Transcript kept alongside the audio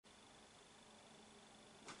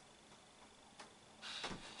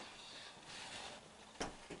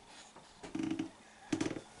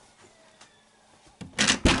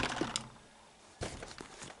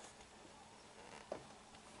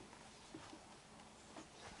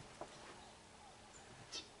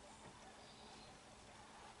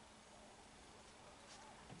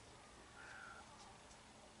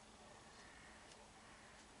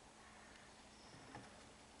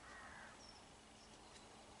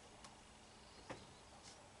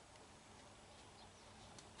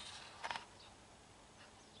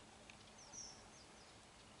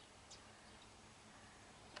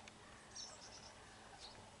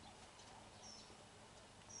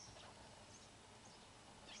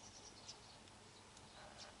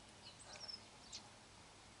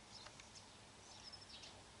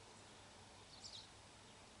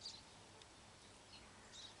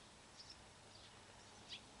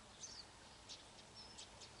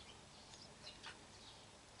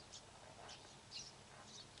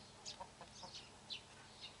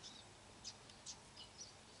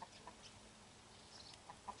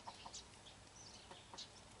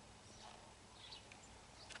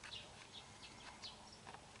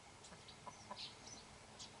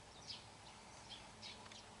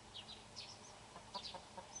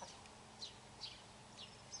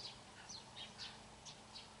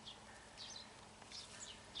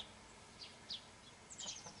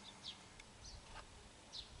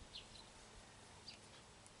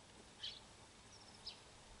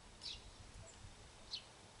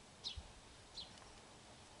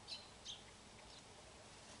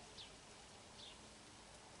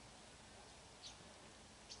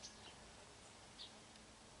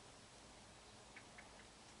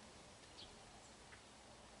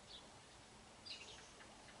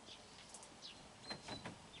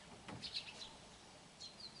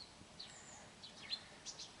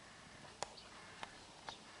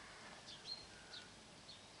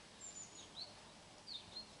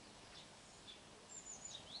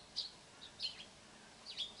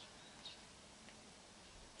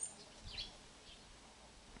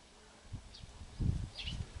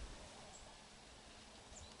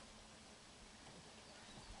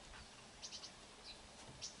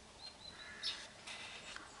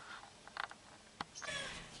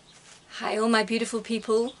Hi all my beautiful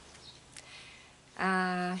people.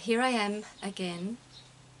 Here I am again,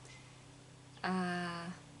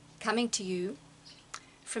 coming to you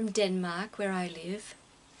from Denmark, where I live.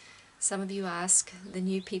 Some of you ask, the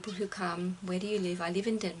new people who come, where do you live? I live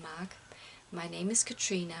in Denmark. My name is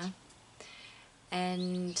Katrina,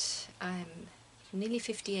 and I'm nearly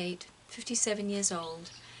 57 years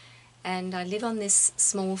old, and I live on this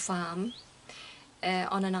small farm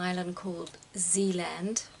on an island called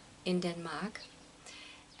Zealand in Denmark.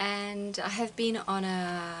 And I have been on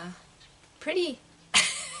a pretty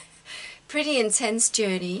intense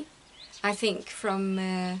journey, I think, from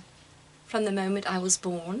the moment I was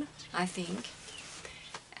born, I think.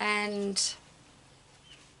 And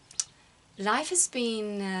life has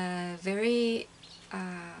been really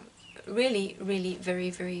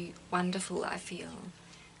very wonderful, I feel.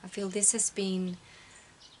 I feel this has been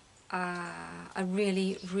a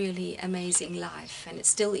really amazing life, and it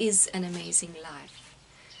still is an amazing life.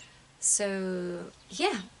 So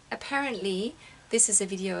yeah, apparently this is a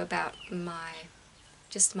video about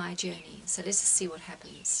just my journey. So let's just see what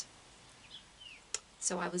happens.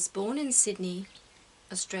 So I was born in Sydney,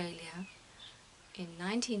 Australia in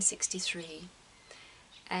 1963,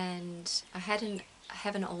 and I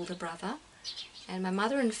have an older brother, and my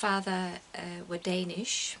mother and father were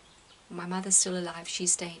Danish. My mother's still alive,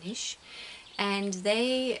 she's Danish, and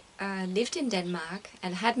they lived in Denmark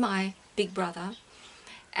and had my big brother.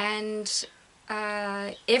 And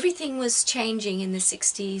everything was changing in the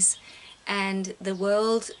 60s, and the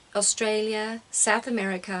world, Australia, South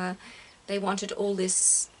America, they wanted all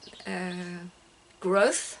this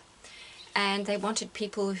growth, and they wanted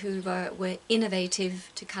people who were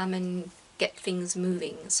innovative to come and get things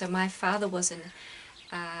moving. So my father was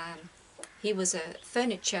he was a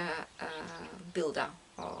furniture builder,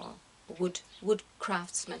 or wood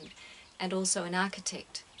craftsman, and also an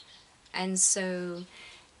architect. And so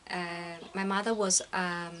my mother was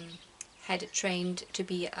had trained to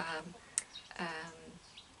be a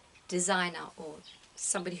designer, or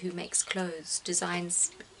somebody who makes clothes,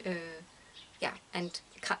 designs, yeah, and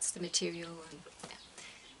cuts the material. And, yeah.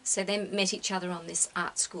 So they met each other on this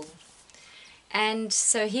art school. And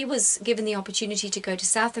so he was given the opportunity to go to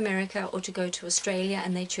South America or to go to Australia,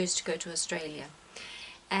 and they chose to go to Australia.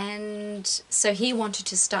 And so he wanted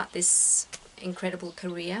to start this incredible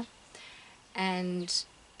career, and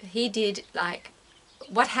he did. Like,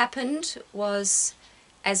 what happened was,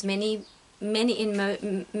 as many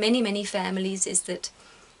families, is that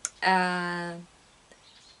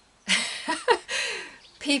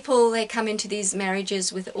people, they come into these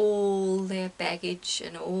marriages with all their baggage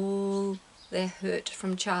and all their hurt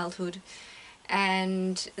from childhood,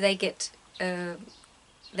 and they get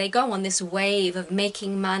they go on this wave of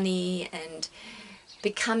making money and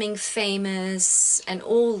becoming famous and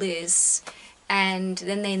all this, and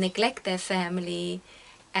then they neglect their family,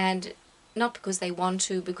 and not because they want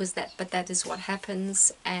to, but that is what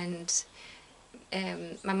happens. And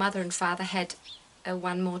my mother and father had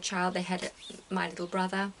one more child. They had my little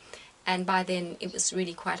brother, and by then it was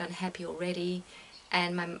really quite unhappy already.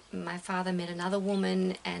 And my father met another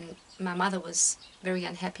woman, and my mother was very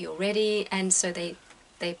unhappy already, and so they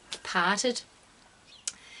parted.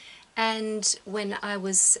 And when I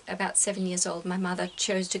was about 7 years old, my mother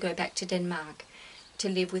chose to go back to Denmark to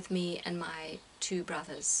live with me and my two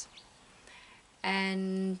brothers.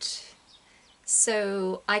 And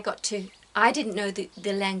so I didn't know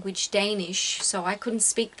the language Danish, so I couldn't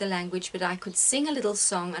speak the language, but I could sing a little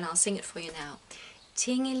song, and I'll sing it for you now.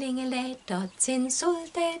 Tingelingelater,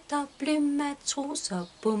 tinsoldater, blymatroser,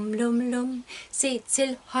 bum lum lum. Se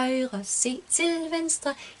til højre, se til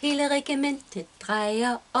venstre, hele regimentet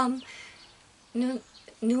drejer om.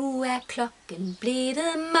 Nu er klokken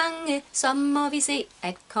blevet mange, så må vi se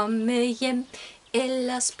at komme hjem.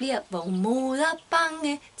 Ellers bliver vor moder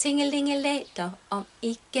bange, tingelingelater om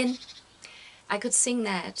igen. I could sing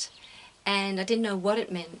that, and I didn't know what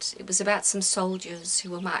it meant. It was about some soldiers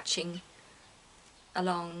who were marching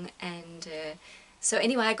along, and so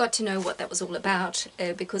anyway, I got to know what that was all about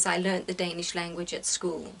because I learnt the Danish language at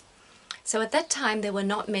school. So at that time there were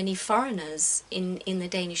not many foreigners in the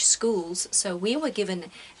Danish schools, so we were given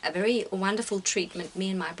a very wonderful treatment, me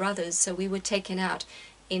and my brothers. So we were taken out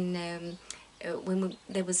in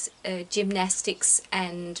there was gymnastics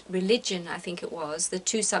and religion, I think it was, the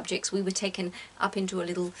two subjects. We were taken up into a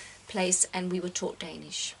little place and we were taught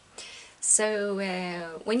Danish. So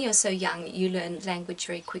when you're so young, you learn language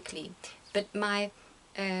very quickly. But my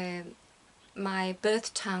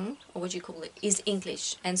birth tongue, or what you call it, is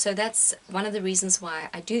English. And so that's one of the reasons why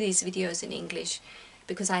I do these videos in English,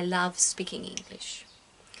 because I love speaking English.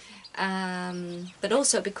 But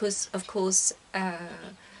also because, of course,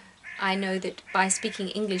 I know that by speaking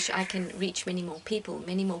English I can reach many more people.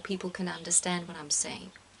 Many more people can understand what I'm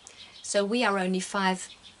saying. So we are only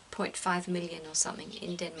 5.5 million or something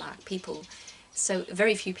in Denmark people. So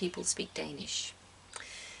very few people speak Danish.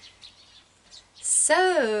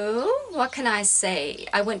 So what can I say?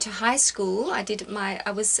 I went to high school.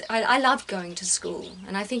 I loved going to school,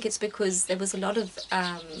 and I think it's because there was a lot of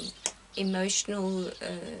emotional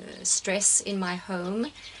stress in my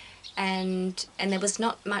home, and there was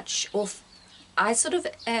not much of.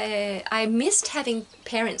 I missed having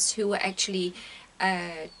parents who were actually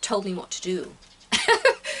told me what to do.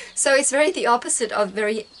 So it's very the opposite of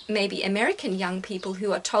very maybe American young people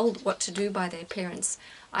who are told what to do by their parents.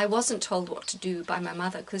 I wasn't told what to do by my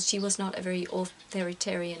mother because she was not a very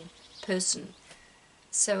authoritarian person.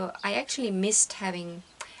 So I actually missed having,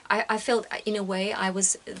 I felt in a way I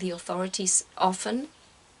was the authorities often.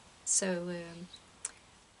 So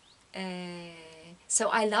so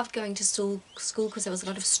I loved going to school because there was a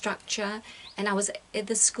lot of structure, and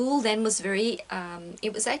the school then was very,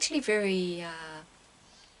 it was actually very,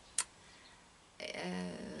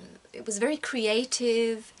 it was very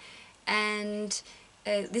creative, and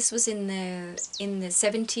this was in the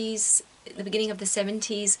 70s, the beginning of the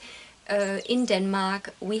 70s. In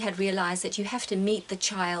Denmark, we had realized that you have to meet the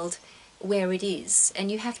child where it is, and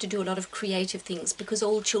you have to do a lot of creative things because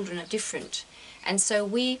all children are different. And so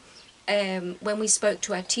when we spoke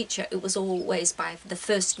to our teacher, it was always by the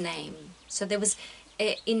first name. So there was,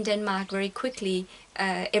 in Denmark, very quickly,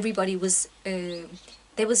 everybody was,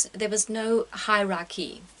 there was no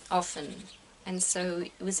hierarchy often. And so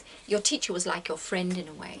it was, your teacher was like your friend in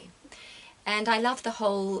a way. And I loved the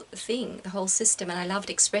whole thing, the whole system, and I loved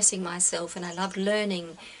expressing myself, and I loved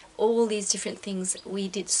learning all these different things. We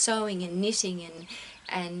did sewing and knitting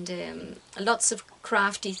and lots of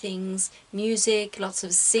crafty things, music, lots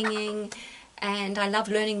of singing, and I love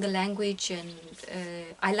learning the language, and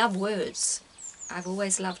I love words. I've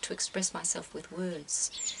always loved to express myself with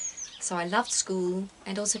words. So I loved school,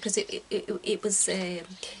 and also because it was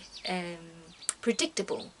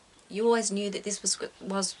predictable. You always knew that this was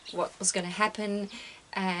what was going to happen,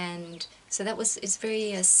 and so it's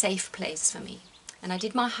very a safe place for me. And I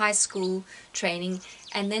did my high school training,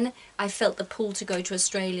 and then I felt the pull to go to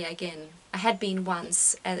Australia again. I had been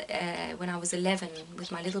once when I was 11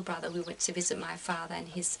 with my little brother. We went to visit my father and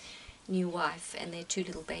his new wife and their 2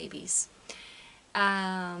 little babies,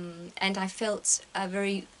 and I felt a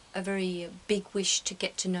very big wish to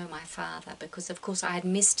get to know my father, because of course I had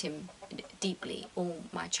missed him deeply all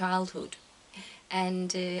my childhood,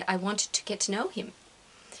 and I wanted to get to know him.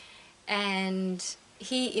 And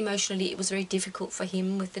he emotionally, it was very difficult for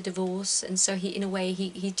him with the divorce, and so in a way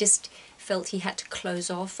he just felt he had to close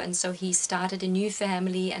off, and so he started a new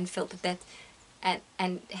family and felt that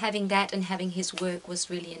and having that and having his work was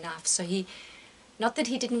really enough. So not that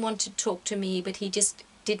he didn't want to talk to me, but he just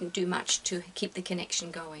didn't do much to keep the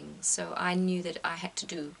connection going. So I knew that I had to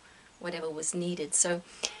do whatever was needed. So,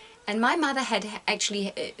 and my mother had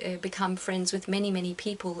actually become friends with many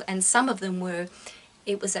people, and some of them were,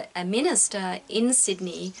 it was a minister in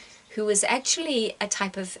Sydney who was actually a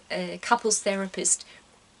type of couples therapist,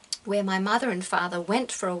 where my mother and father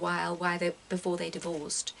went for a while before they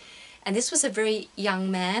divorced. And this was a very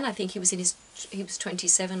young man. I think he was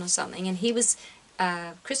 27 or something, and he was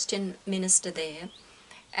a Christian minister there.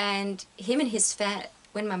 And him and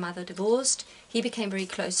when my mother divorced, he became very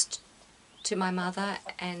close to my mother,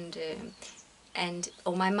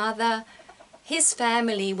 or my mother, his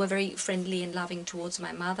family were very friendly and loving towards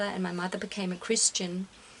my mother, and my mother became a Christian.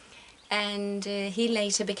 And he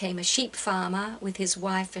later became a sheep farmer with his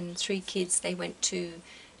wife and 3 kids. They went to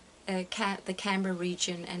the Canberra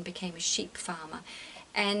region and became a sheep farmer.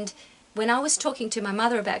 And when I was talking to my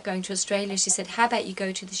mother about going to Australia, she said, how about you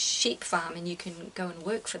go to the sheep farm and you can go and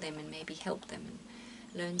work for them and maybe help them and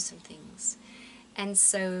learn some things. And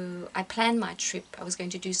so I planned my trip. I was going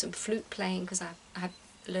to do some flute playing because I had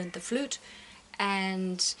learned the flute.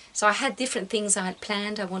 And so I had different things I had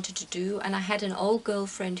planned I wanted to do. And I had an old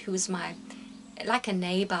girlfriend who was like a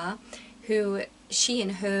neighbour, who she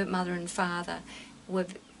and her mother and father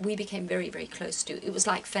we became very close to. It was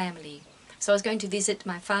like family. So I was going to visit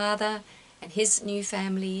my father and his new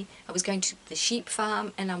family. I was going to the sheep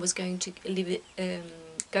farm, and I was going to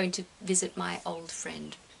visit my old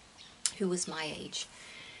friend who was my age.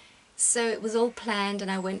 So it was all planned, and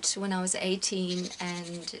I went when I was 18,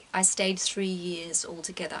 and I stayed 3 years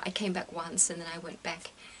altogether. I came back once and then I went back.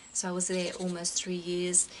 So I was there almost 3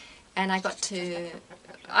 years, and I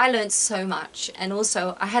learned so much, and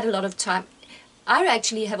also I had a lot of time. I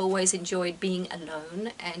actually have always enjoyed being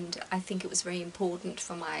alone, and I think it was very important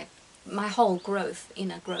for my whole growth,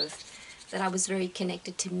 inner growth, that I was very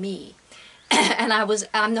connected to me. And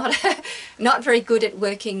I'm not not very good at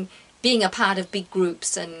being a part of big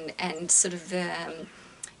groups and sort of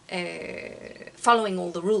following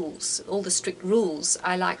all the rules, all the strict rules.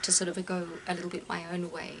 I like to sort of go a little bit my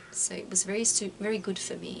own way. So it was very good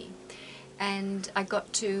for me, and I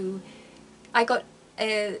got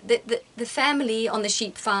the family on the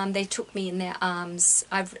sheep farm. They took me in their arms.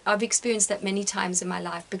 I've experienced that many times in my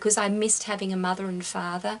life because I missed having a mother and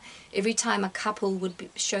father. Every time a couple would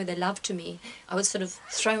show their love to me, I would sort of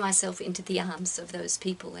throw myself into the arms of those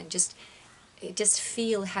people and just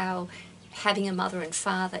feel how having a mother and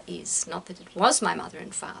father is. Not that it was my mother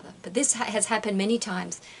and father, but this has happened many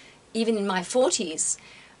times. Even in my 40s,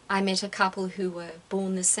 I met a couple who were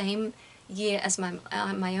born the same year as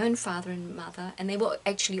my own father and mother, and they were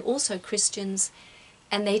actually also Christians,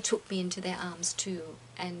 and they took me into their arms too.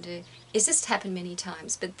 And it's just happened many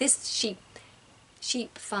times. But this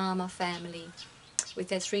sheep farmer family with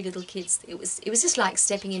their 3 little kids, it was just like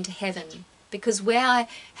stepping into heaven, because where I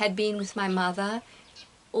had been with my mother,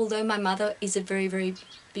 although my mother is a very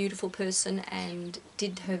beautiful person and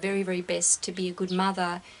did her very best to be a good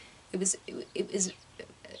mother, it was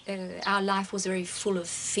our life was very full of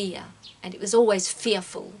fear, and it was always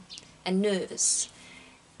fearful and nervous,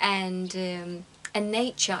 and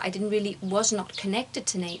nature, was not connected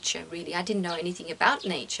to nature really. I didn't know anything about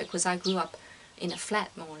nature because I grew up in a flat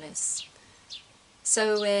more or less.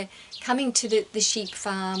 So coming to the sheep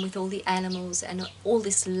farm with all the animals and all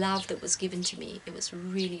this love that was given to me, it was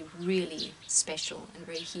really special and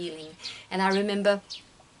very healing. And I remember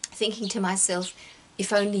thinking to myself,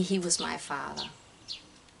 if only he was my father,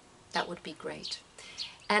 that would be great.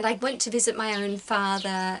 And I went to visit my own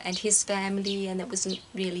father and his family, and it wasn't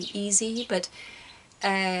really easy, but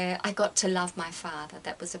I got to love my father.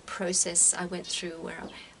 That was a process I went through where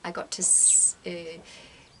I got to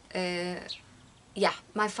yeah,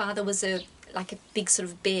 my father was like a big sort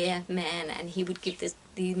of bear man, and he would give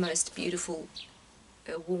the most beautiful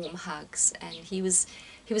warm hugs, and he was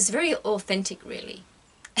very authentic really.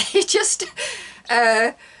 He just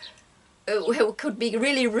could be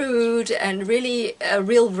really rude and really a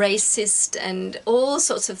real racist and all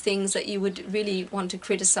sorts of things that you would really want to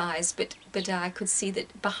criticize, but I could see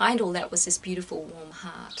that behind all that was this beautiful warm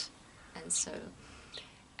heart.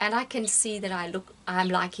 And I can see that I'm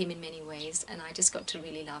like him in many ways, and I just got to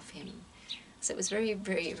really love him. So it was very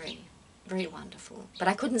wonderful. But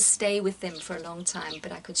I couldn't stay with them for a long time,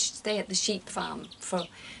 but I could stay at the sheep farm for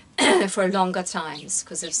for longer times,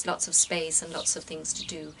 because there's lots of space and lots of things to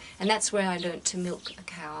do. And that's where I learned to milk a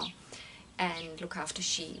cow and look after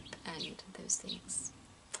sheep and those things.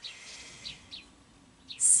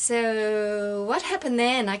 So what happened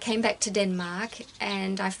then, I came back to Denmark,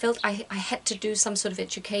 and I felt I had to do some sort of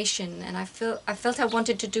education, and I felt I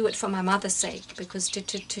wanted to do it for my mother's sake, because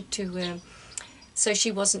so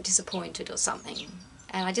she wasn't disappointed or something.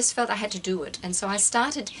 And I just felt I had to do it. And so I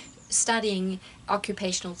started studying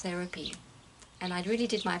occupational therapy, and I really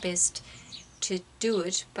did my best to do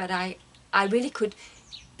it, but I really could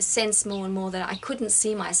sense more and more that I couldn't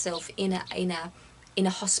see myself in a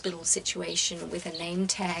hospital situation with a name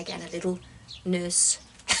tag and a little nurse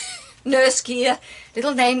gear,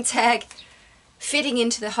 little name tag, fitting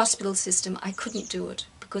into the hospital system. I couldn't do it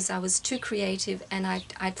because I was too creative, and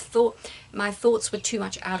I thought my thoughts were too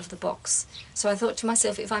much out of the box. So I thought to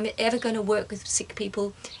myself, if I'm ever going to work with sick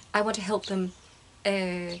people, I want to help them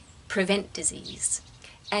prevent disease.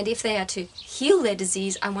 And if they are to heal their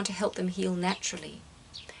disease, I want to help them heal naturally.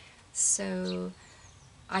 So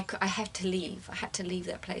I had to leave. I had to leave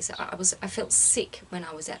that place. I felt sick when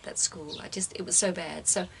I was at that school. It was so bad.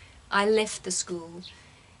 So I left the school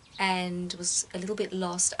and was a little bit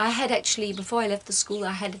lost. I had actually, before I left the school,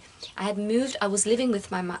 I had moved. I was living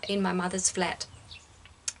with in my mother's flat,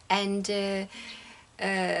 and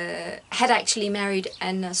had actually married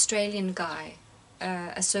an Australian guy,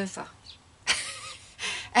 a surfer.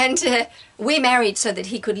 And we married so that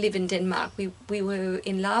he could live in Denmark. We were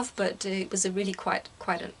in love, but it was a really quite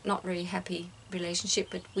a not very happy relationship.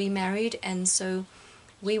 But we married, and so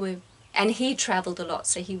and he travelled a lot,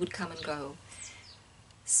 so he would come and go.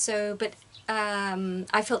 So, but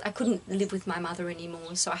I felt I couldn't live with my mother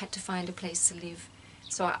anymore, so I had to find a place to live.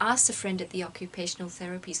 So I asked a friend at the occupational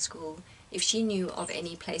therapy school if she knew of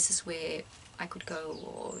any places where I could go,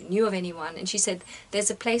 or knew of anyone, and she said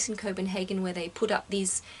there's a place in Copenhagen where they put up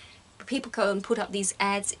these, people go and put up these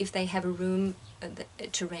ads if they have a room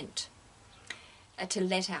to rent, to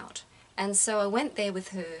let out. And so I went there with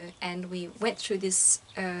her, and we went through this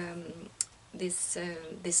this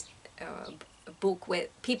book where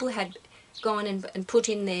people had gone and put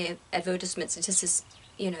in their advertisements. It's just this,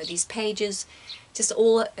 you know, these pages, just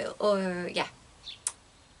all, yeah,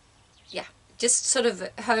 just sort of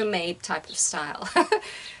homemade type of style.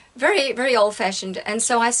 Very, very old-fashioned. And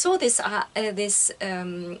so I saw this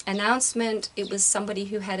announcement. It was somebody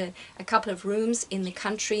who had a couple of rooms in the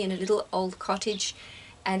country in a little old cottage,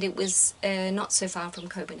 and it was not so far from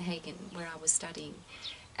Copenhagen, where I was studying.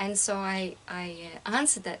 And so I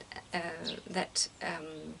answered that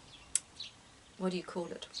what do you call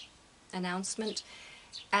it, announcement.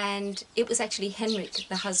 And it was actually Henrik,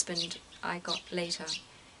 the husband I got later,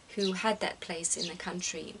 who had that place in the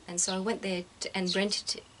country. And so I went there and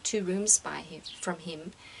rented 2 rooms from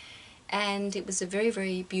him. And it was a very,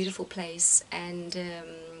 very beautiful place. And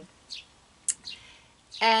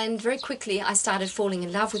very quickly I started falling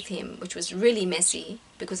in love with him, which was really messy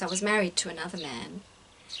because I was married to another man.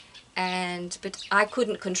 But I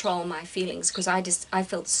couldn't control my feelings because I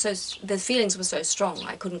felt so, the feelings were so strong,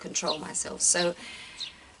 I couldn't control myself. So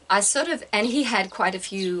I sort of, and he had quite a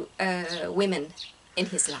few women in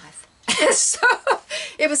his life. So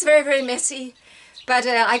it was very, very messy. But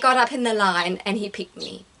I got up in the line and he picked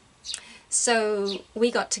me. So we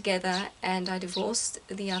got together and I divorced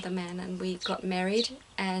the other man and we got married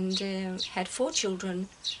and had 4 children.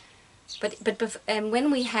 But when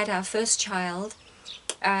we had our first child,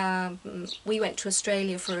 we went to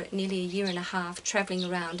Australia for nearly a year and a half, travelling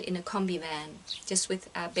around in a combi van, just with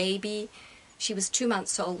our baby. She was 2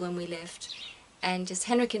 months old when we left, and just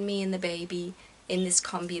Henrik and me and the baby in this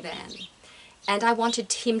combi van. And I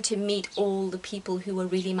wanted him to meet all the people who were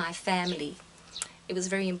really my family. It was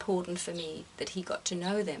very important for me that he got to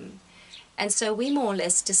know them. And so we more or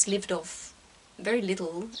less just lived off very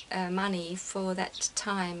little money for that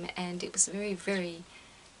time, and it was very, very,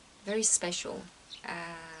 very special.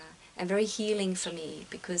 And very healing for me,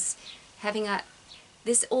 because having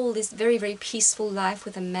this very, very peaceful life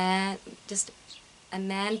with a man, just a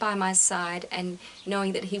man by my side, and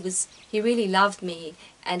knowing that he really loved me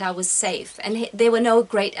and I was safe, and there were no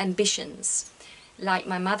great ambitions like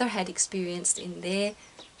my mother had experienced in their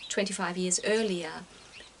 25 years earlier.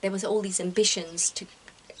 There was all these ambitions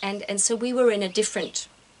and so we were in a different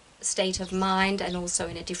state of mind and also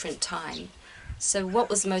in a different time. So what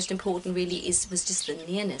was most important really was just the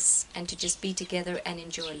nearness, and to just be together and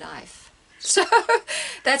enjoy life. So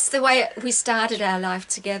that's the way we started our life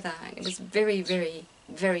together, and it was very, very,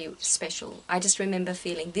 very special. I just remember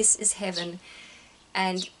feeling this is heaven,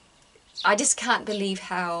 and I just can't believe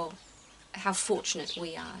how fortunate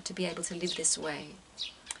we are to be able to live this way.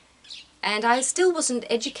 And I still wasn't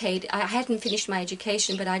educated. I hadn't finished my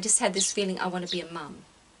education, but I just had this feeling I want to be a mum,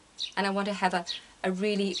 and I want to have a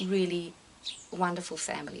really, really wonderful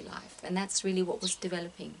family life, and that's really what was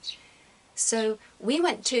developing. So we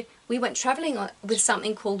went traveling with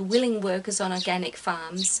something called Willing Workers on Organic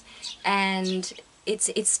Farms, and it's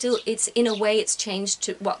in a way it's changed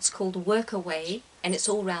to what's called Workaway, and it's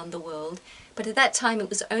all around the world. But at that time it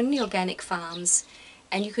was only organic farms,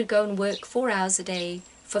 and you could go and work 4 hours a day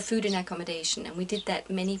for food and accommodation, and we did that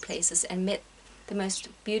many places and met the most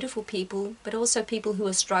beautiful people, but also people who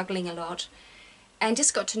were struggling a lot, and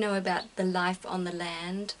just got to know about the life on the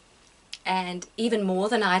land, and even more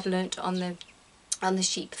than I'd learnt on the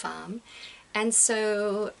sheep farm. And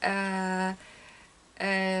so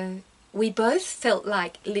we both felt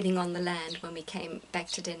like living on the land when we came back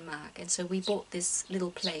to Denmark, and so we bought this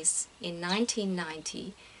little place in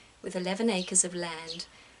 1990 with 11 acres of land,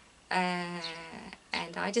 and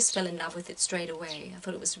I just fell in love with it straight away. I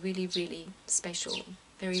thought it was really, really special,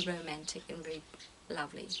 very romantic and very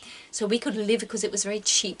lovely. So we could live, because it was very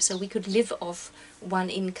cheap, so we could live off one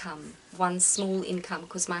income, one small income,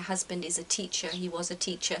 because my husband is a teacher, he was a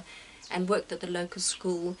teacher, and worked at the local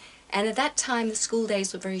school. And at that time the school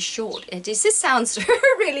days were very short. This sounds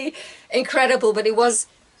really incredible, but it was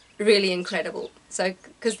really incredible. So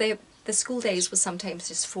because the school days were sometimes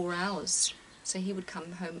just 4 hours, so he would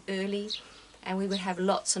come home early and we would have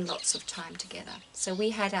lots and lots of time together. So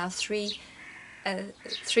we had our three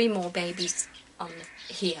more babies on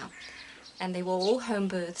here, and they were all home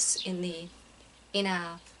births in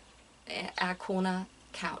our corner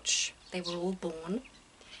couch. They were all born,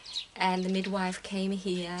 and the midwife came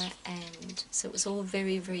here, and so it was all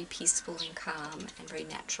very, very peaceful and calm and very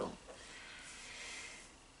natural.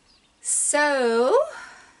 So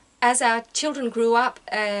as our children grew up,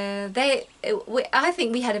 I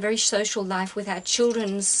think we had a very social life with our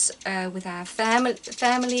with our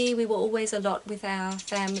family. We were always a lot with our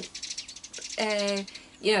family.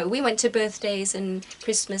 You know, we went to birthdays and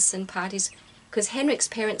Christmas and parties because Henrik's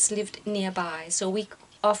parents lived nearby, so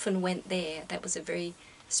often went there. That was a very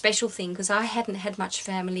special thing, because I hadn't had much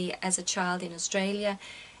family as a child in Australia,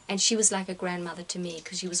 and she was like a grandmother to me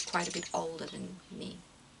because she was quite a bit older than me.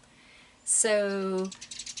 So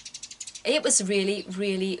it was really,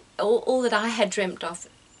 really all that I had dreamt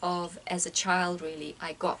of as a child, really,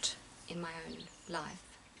 I got in my own life.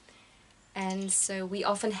 And so we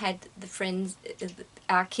often had the friends,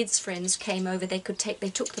 our kids' friends came over. They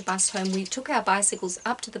took the bus home. We took our bicycles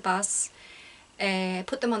up to the bus,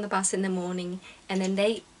 put them on the bus in the morning, and then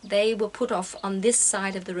they were put off on this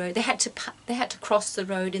side of the road. They had to cross the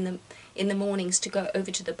road in the mornings to go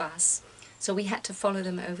over to the bus. So we had to follow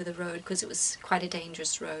them over the road because it was quite a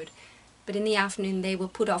dangerous road. But in the afternoon they were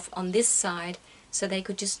put off on this side, so they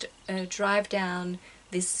could just drive down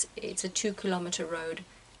this. It's a 2-kilometer road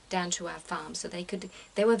down to our farm. So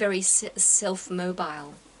they were very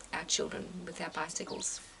self-mobile, our children, with their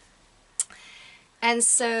bicycles. And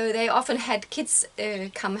so they often had kids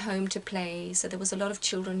come home to play. So there was a lot of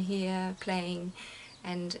children here playing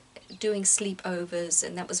and doing sleepovers,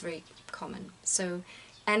 and that was very common. So,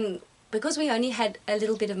 and because we only had a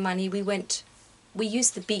little bit of money, we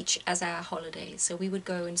used the beach as our holiday. So we would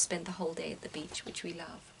go and spend the whole day at the beach, which we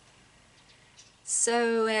love.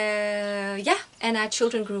 So yeah, and our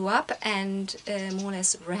children grew up and more or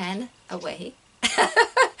less ran away.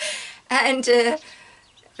 And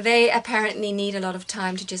they apparently need a lot of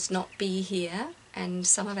time to just not be here. And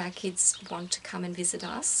some of our kids want to come and visit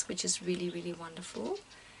us, which is really, really wonderful.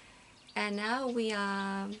 And now we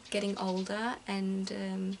are getting older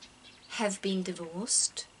and have been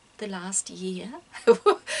divorced the last year.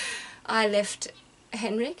 I left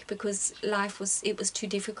Henrik because it was too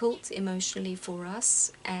difficult emotionally for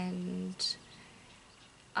us, and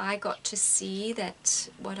I got to see that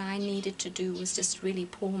what I needed to do was just really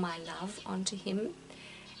pour my love onto him,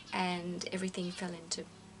 and everything fell into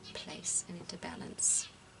place and into balance.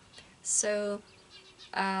 So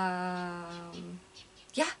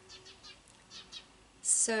yeah,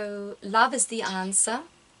 so love is the answer.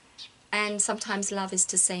 And sometimes love is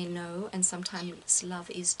to say no, and sometimes love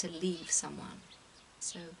is to leave someone.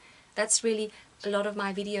 So that's really, a lot of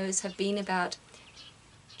my videos have been about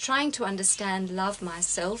trying to understand love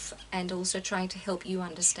myself, and also trying to help you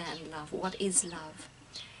understand love. What is love?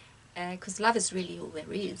 Because love is really all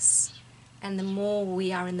there is. And the more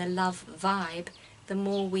we are in the love vibe, the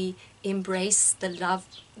more we embrace the love,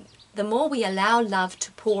 the more we allow love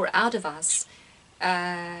to pour out of us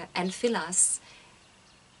and fill us,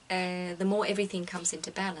 the more everything comes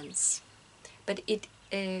into balance. But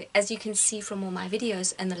as you can see from all my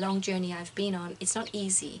videos and the long journey I've been on, it's not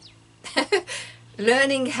easy.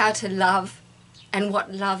 Learning how to love and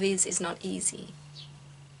what love is not easy.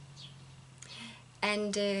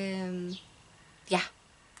 And yeah,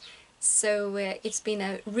 so it's been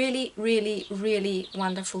a really, really, really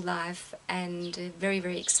wonderful life, and very,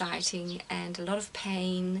 very exciting, and a lot of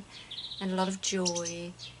pain and a lot of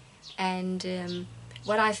joy. And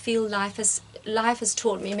what I feel life has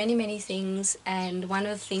taught me many, many things, and one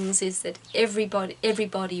of the things is that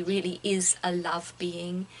everybody really is a love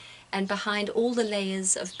being, and behind all the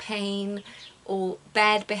layers of pain or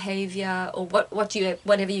bad behavior or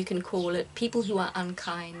whatever you can call it, people who are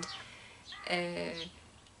unkind,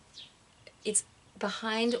 it's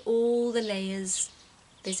behind all the layers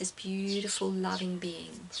there's this beautiful loving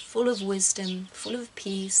being, full of wisdom, full of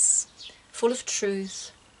peace, full of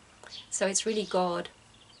truth. So it's really God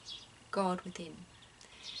within.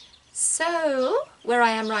 So where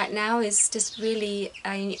I am right now is just really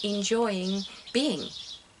enjoying being,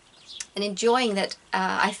 and enjoying that.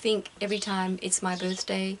 I think every time it's my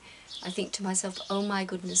birthday, I think to myself, oh my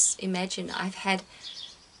goodness, imagine I've had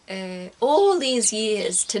all these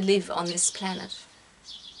years to live on this planet.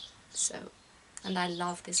 So, and I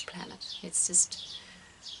love this planet. It's just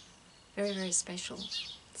very, very special.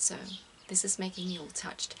 So this is making me all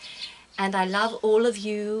touched. And I love all of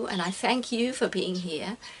you, and I thank you for being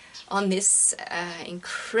here on this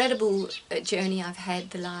incredible journey I've had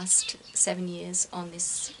the last 7 years on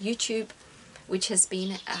this YouTube, which has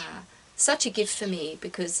been such a gift for me,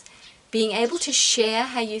 because being able to share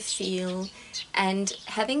how you feel and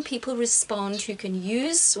having people respond who can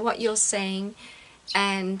use what you're saying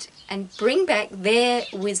and bring back their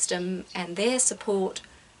wisdom and their support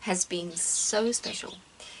has been so special.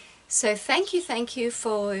 So thank you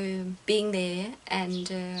for being there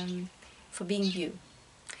and for being you.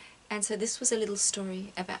 And so this was a little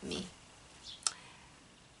story about me.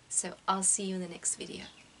 So I'll see you in the next video.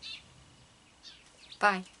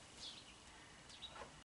 Bye.